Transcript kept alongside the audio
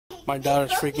My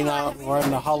daughter's freaking out. We're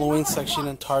in the Halloween section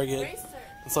in Target.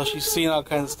 And so she's seeing all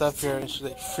kinds of stuff here and she's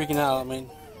like freaking out. I mean,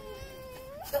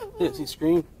 yeah, she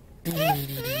screamed.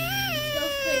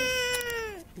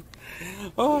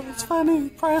 Oh, it's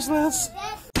funny. Priceless.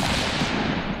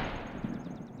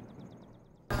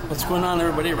 What's going on,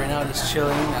 everybody? Right now, just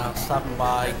chilling, stopping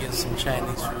by, getting some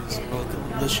Chinese food, some really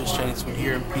delicious Chinese food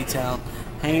here in P-Town.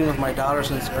 Hanging with my daughter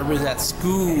since everybody's at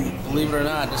school. Believe it or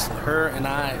not, just her and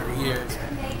I are here.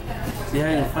 You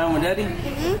having fun with Daddy?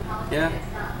 Mm-hmm. Yeah.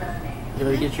 You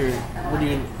ready to get your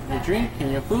your drink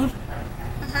and your food?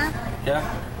 Yeah.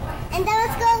 And then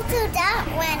let's go to that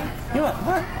one. You want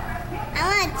what? I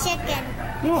want chicken.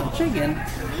 You want chicken?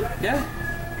 Mm-hmm. Yeah.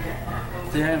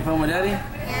 So you having fun with Daddy?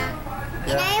 Yeah.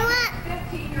 Yeah.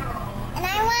 And I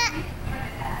want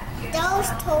those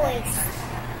toys.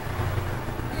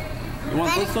 You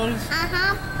want those toys?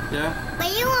 Yeah. But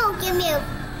you won't give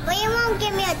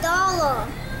me a dollar.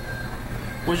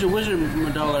 Where's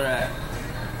your dollar at?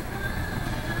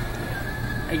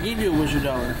 I gave you a wizard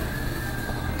dollar.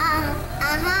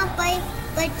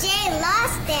 But Jay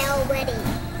lost it already.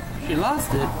 She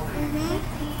lost it?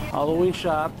 Halloween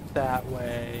shop that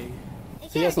way.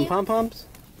 So you got some pom-poms?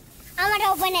 I'm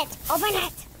gonna open it. Open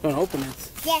it. You want to open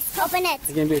it? Yes, open it.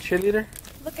 You gonna be a cheerleader?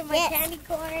 Look at my candy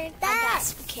corn. Dad, I got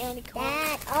some candy corn.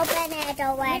 Dad, open it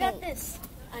already. I got this.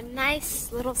 A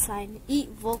nice little sign. Eat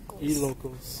vocals. Eat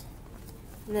locals.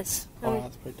 And this. Oh,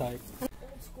 that's pretty tight.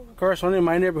 Of course, only in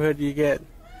my neighborhood you get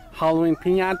Halloween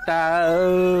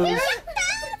piñatas.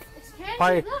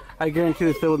 Probably, I guarantee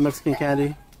it's filled with Mexican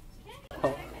candy.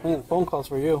 Oh, man, phone calls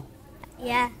for you.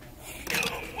 Yeah.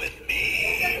 Come with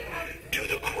me to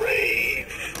the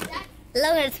grave.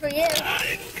 Look, it's for you.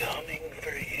 I'm coming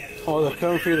for you. Oh, they're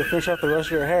coming for you to finish off the rest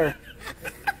of your hair.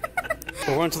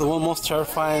 We're going to the one most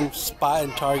terrifying spot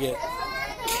in Target.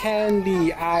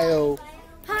 Candy aisle.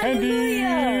 Candy!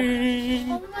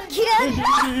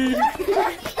 Candy!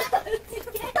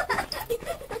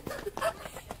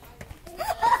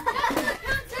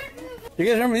 You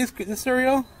guys remember this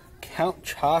cereal? Count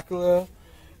Chocula,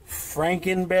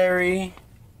 Frankenberry,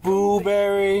 Boo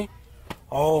Berry.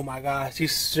 Oh my gosh,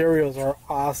 these cereals are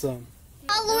awesome.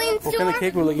 Halloween What kind of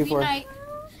cake we're looking for?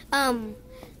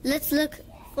 Let's look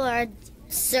for a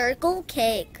circle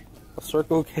cake. A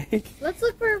circle cake? Let's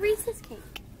look for a Reese's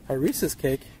cake. A Reese's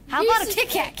cake? How about a Kit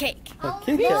Kat cake? A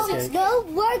Kit Kat cake? No,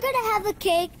 we're gonna have a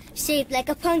cake shaped like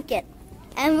a pumpkin.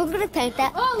 And we're gonna paint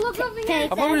that. Oh, look over here.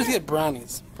 How about we just get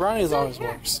brownies? Brownies always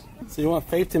works. So you want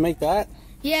Faith to make that?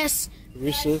 Yes.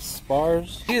 Reese's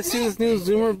bars. You guys see this new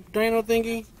Zoomer Dino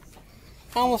thingy?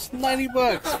 Almost 90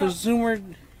 bucks for Zoomer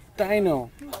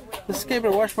Dino. This guy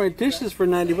better wash my dishes for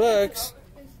 90 bucks.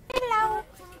 Hello.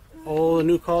 Oh, the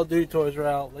new Call of Duty toys are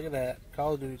out. Look at that.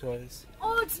 Call of Duty toys.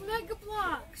 Oh, it's Mega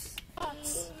Blocks.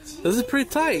 This is pretty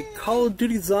tight. Call of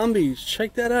Duty Zombies.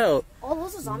 Check that out. Oh,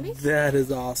 those are zombies? That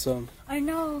is awesome. I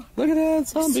know. Look at that.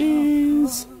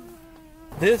 Zombies.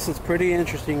 This is pretty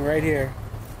interesting right here.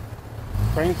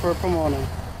 Praying for Pomona.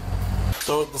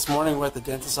 So this morning we're at the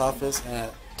dentist's office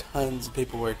and tons of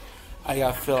paperwork. I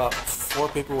got to fill out 4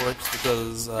 paperwork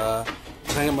because I'm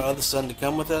trying to get my other son to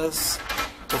come with us.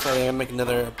 Hopefully I'm going to make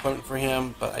another appointment for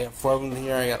him, but I have 4 of them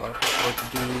here. I got a lot of paperwork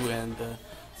to do, and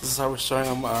this is how we're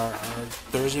starting our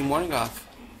Thursday morning off.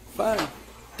 Fun.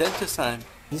 Dentist time.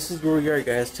 This is where we are,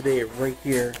 guys, today, right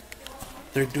here.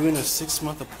 They're doing a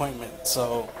 6-month appointment,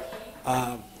 so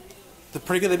they're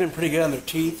pretty good. They've been pretty good on their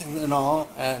teeth and all,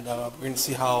 and we're going to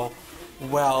see how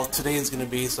well today is going to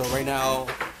be. So right now,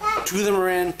 2 of them are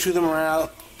in, 2 of them are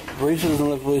out. Rachel doesn't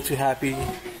look really too happy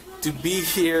to be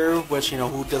here, which, you know,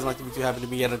 who doesn't like to be too happy to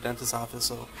be at a dentist's office.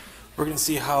 So we're going to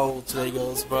see how today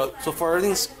goes. But so far,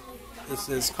 everything's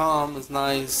is calm, it's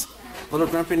nice. A little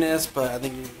grumpiness, but I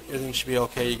think everything should be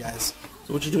okay, you guys.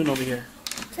 So what you doing over here?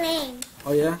 Playing.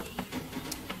 Oh yeah?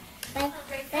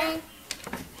 Bye.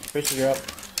 Rachel, you're up.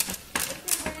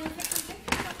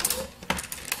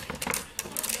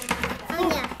 Oh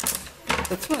yeah.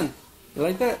 That's fun. You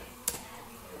like that?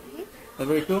 That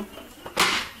very cool?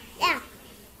 Yeah.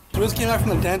 So we just came back from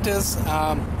the dentist.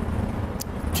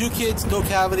 2 kids, no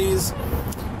cavities.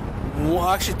 Well,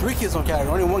 actually 3 kids no cavity.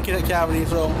 Only 1 kid had cavity,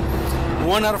 so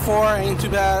 1 out of 4 ain't too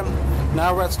bad.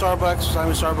 Now we're at Starbucks.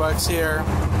 I'm at Starbucks here.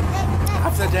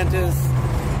 After the dentist.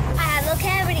 I have no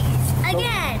cavities.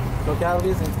 Again. No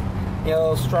cavities? And you got a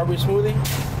little strawberry smoothie?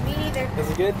 Me neither. Is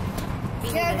it good?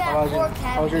 Sure got 4 cavities.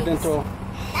 How was your dental?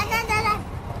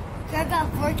 Sure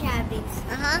got 4 cavities.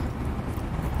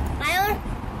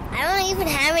 I don't even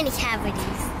have any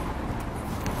cavities.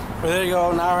 Well, there you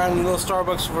go. Now we're having a little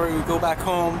Starbucks before we go back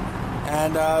home.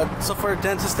 And so far,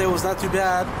 dentist day was not too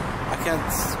bad. I can't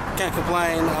Can't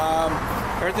complain.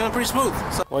 Everything went pretty smooth.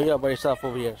 So, what you got by yourself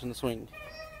over here in the swing?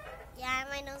 Yeah,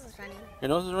 my nose is running. Your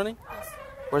nose is running? Yes.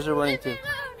 Where's it running to?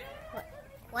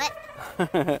 What?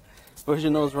 Where's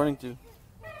your nose running to?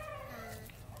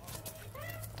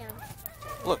 Down.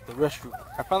 Look, the rooster.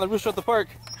 I found the rooster at the park.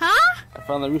 Huh? I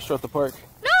found the rooster at the park.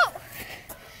 No!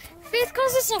 Faith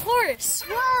calls us a horse.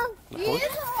 Whoa! The He horse?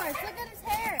 is a horse. Look at his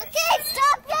hair. Okay,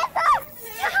 stop! Get up!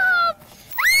 Stop!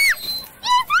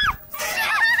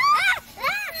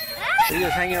 Are you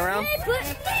guys hanging around?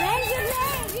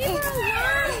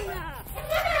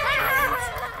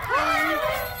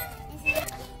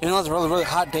 You know, it's a really, really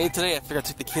hot day today. I figured I'd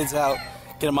take the kids out,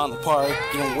 get them out in the park,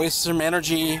 waste some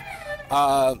energy.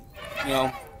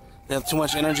 They have too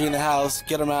much energy in the house.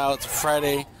 Get them out. It's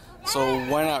Friday, so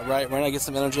why not, right? Why not get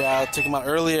some energy out? Take them out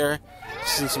earlier,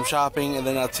 do some shopping, and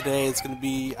then today it's going to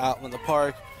be out in the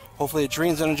park. Hopefully it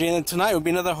drains energy, and then tonight will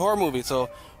be another horror movie. So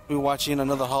we'll be watching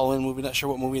another Halloween movie. Not sure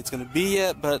what movie it's going to be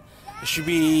yet, but it should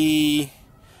be.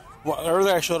 Well,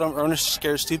 earlier I showed them Ernest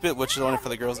Scared Stupid, which is only for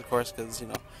the girls, of course, because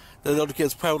the older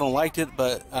kids probably don't like it.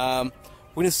 But we're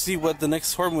gonna see what the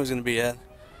next horror movie is gonna be at.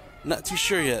 Not too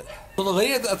sure yet. So the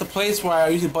lady at the place where I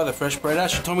usually buy the fresh bread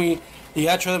at, she told me you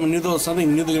gotta try the menudo. It's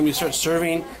something new they're gonna be start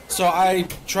serving. So I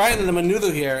tried the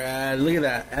menudo here, and look at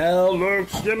that. It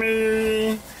looks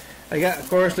yummy. I got, of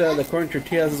course, the corn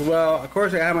tortillas as well. Of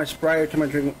course, I have my Sprite. Every time I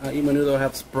drink eat menudo, I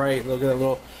have Sprite. Look at that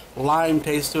little lime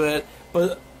taste to it.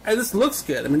 But it just looks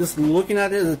good. I mean, just looking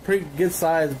at it, it's a pretty good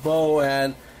sized bowl,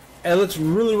 and it looks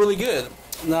really, really good.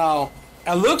 Now,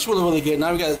 it looks really, really good.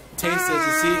 Now we gotta taste it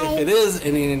to see if it is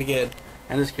any good.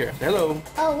 And just curious. Hello.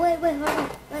 Oh, wait, hold on.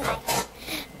 Wait.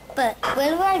 But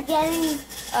when we're getting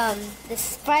the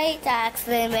Sprite, I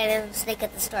accidentally made a mistake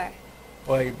at the store.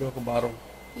 Why, you broke a bottle.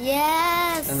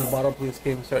 Yes. And the bottle police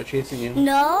came and started chasing you.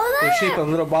 No, They shaped a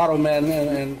little bottle man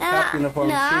and cap uniform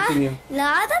chasing you. No,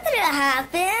 that didn't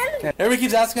happen. Everybody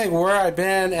keeps asking like where I've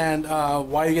been and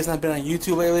why you guys not been on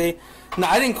YouTube lately. No,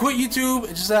 I didn't quit YouTube.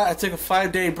 It's just that I took a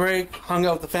 5-day break, hung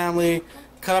out with the family,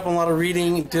 caught up on a lot of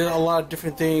reading, did a lot of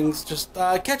different things, just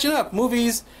catching up.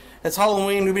 Movies. It's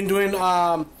Halloween. We've been doing.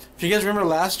 If you guys remember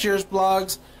last year's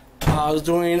vlogs, I was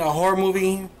doing a horror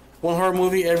movie, one horror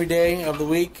movie every day of the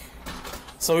week.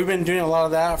 So we've been doing a lot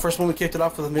of that. First one we kicked it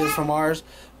off with Midnight from Mars,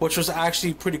 which was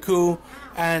actually pretty cool.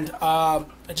 And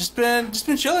just been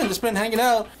chilling, just been hanging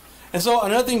out. And so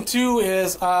another thing too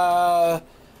is I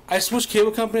switched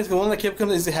cable companies. One of the cable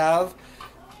companies they have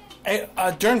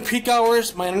during peak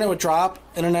hours, my internet would drop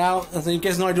in and out. And so you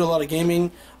guys know I do a lot of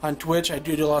gaming on Twitch. I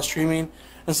do a lot of streaming,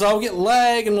 and so I would get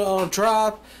lag and it'll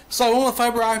drop. So I went with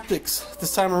fiber optics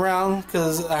this time around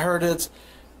because I heard it's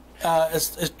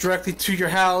directly to your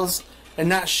house and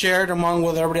not shared among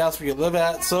with everybody else where you live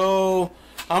at. So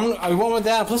I went with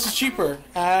that. Plus it's cheaper,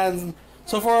 and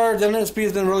so far the internet speed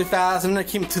has been really fast. And it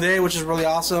came today, which is really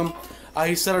awesome.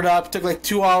 He set it up. It took like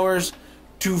 2 hours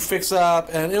to fix up,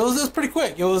 and it was pretty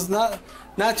quick. It was not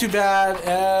too bad,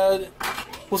 and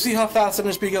we'll see how fast the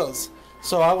internet speed goes.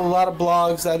 So I have a lot of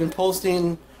blogs that I've been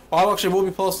posting. Well, I actually will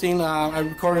be posting. I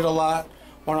recorded a lot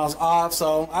when I was off,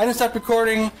 so I didn't stop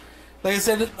recording. Like I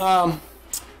said,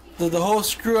 the whole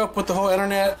screw up with the whole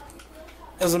internet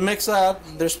is a mix-up.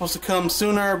 They're supposed to come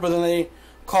sooner, but then they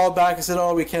called back and said,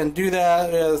 "Oh, we can't do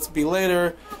that. It's be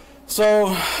later."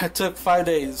 So it took 5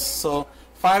 days. So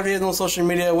 5 days on social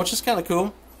media, which is kind of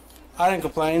cool. I didn't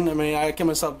complain. I mean, I kept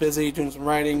myself busy doing some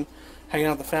writing, hanging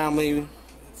out with the family,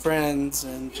 friends,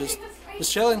 and just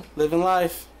chilling, living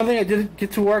life. One thing I did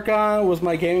get to work on was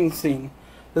my gaming scene.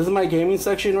 This is my gaming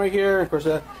section right here. Of course,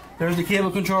 there's the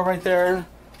cable control right there.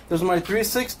 There's my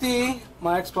 360,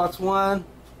 my Xbox One,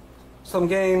 some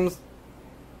games,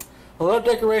 a lot of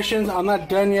decorations. I'm not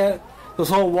done yet. This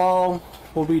whole wall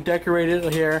will be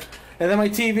decorated here. And then my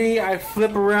TV, I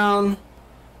flip around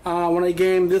when I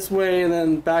game this way and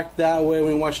then back that way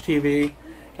when I watch TV.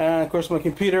 And of course my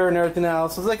computer and everything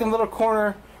else. It's like a little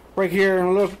corner right here,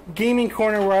 a little gaming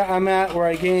corner where I'm at, where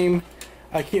I game.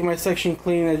 I keep my section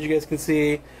clean, as you guys can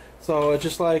see. So it's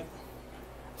just like,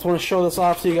 I just want to show this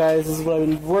off to you guys. This is what I've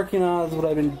been working on, this is what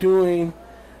I've been doing.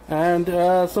 And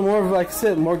some more, like I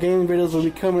said, more gaming videos will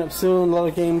be coming up soon. A lot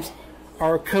of games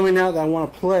are coming out that I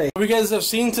want to play. What you guys have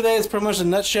seen today is pretty much a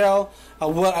nutshell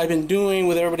of what I've been doing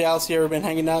with everybody else here. We've been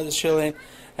hanging out, just chilling.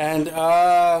 And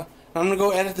I'm going to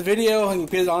go edit the video and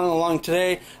get it on along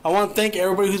today. I want to thank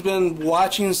everybody who's been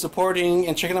watching, supporting,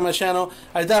 and checking out my channel.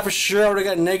 I thought for sure I would have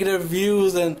got negative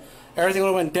views and everything would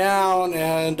have went down,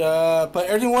 and but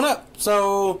everything went up.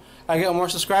 So I got more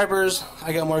subscribers,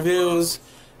 I got more views,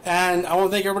 and I want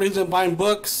to thank everybody who's been buying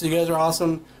books. You guys are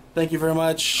awesome. Thank you very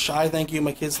much. I thank you.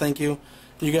 My kids thank you.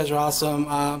 You guys are awesome.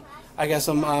 I I got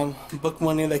some book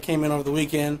money that came in over the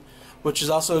weekend, which is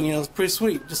also, you know, it's pretty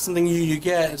sweet. Just something you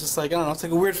get. It's just like, I don't know, it's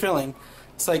like a weird feeling.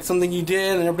 It's like something you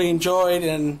did and everybody enjoyed,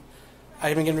 and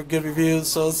I even get good reviews,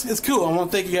 so it's cool. I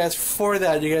want to thank you guys for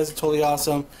that. You guys are totally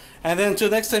awesome. And then until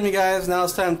next time, you guys, now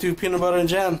it's time to peanut butter and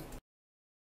jam.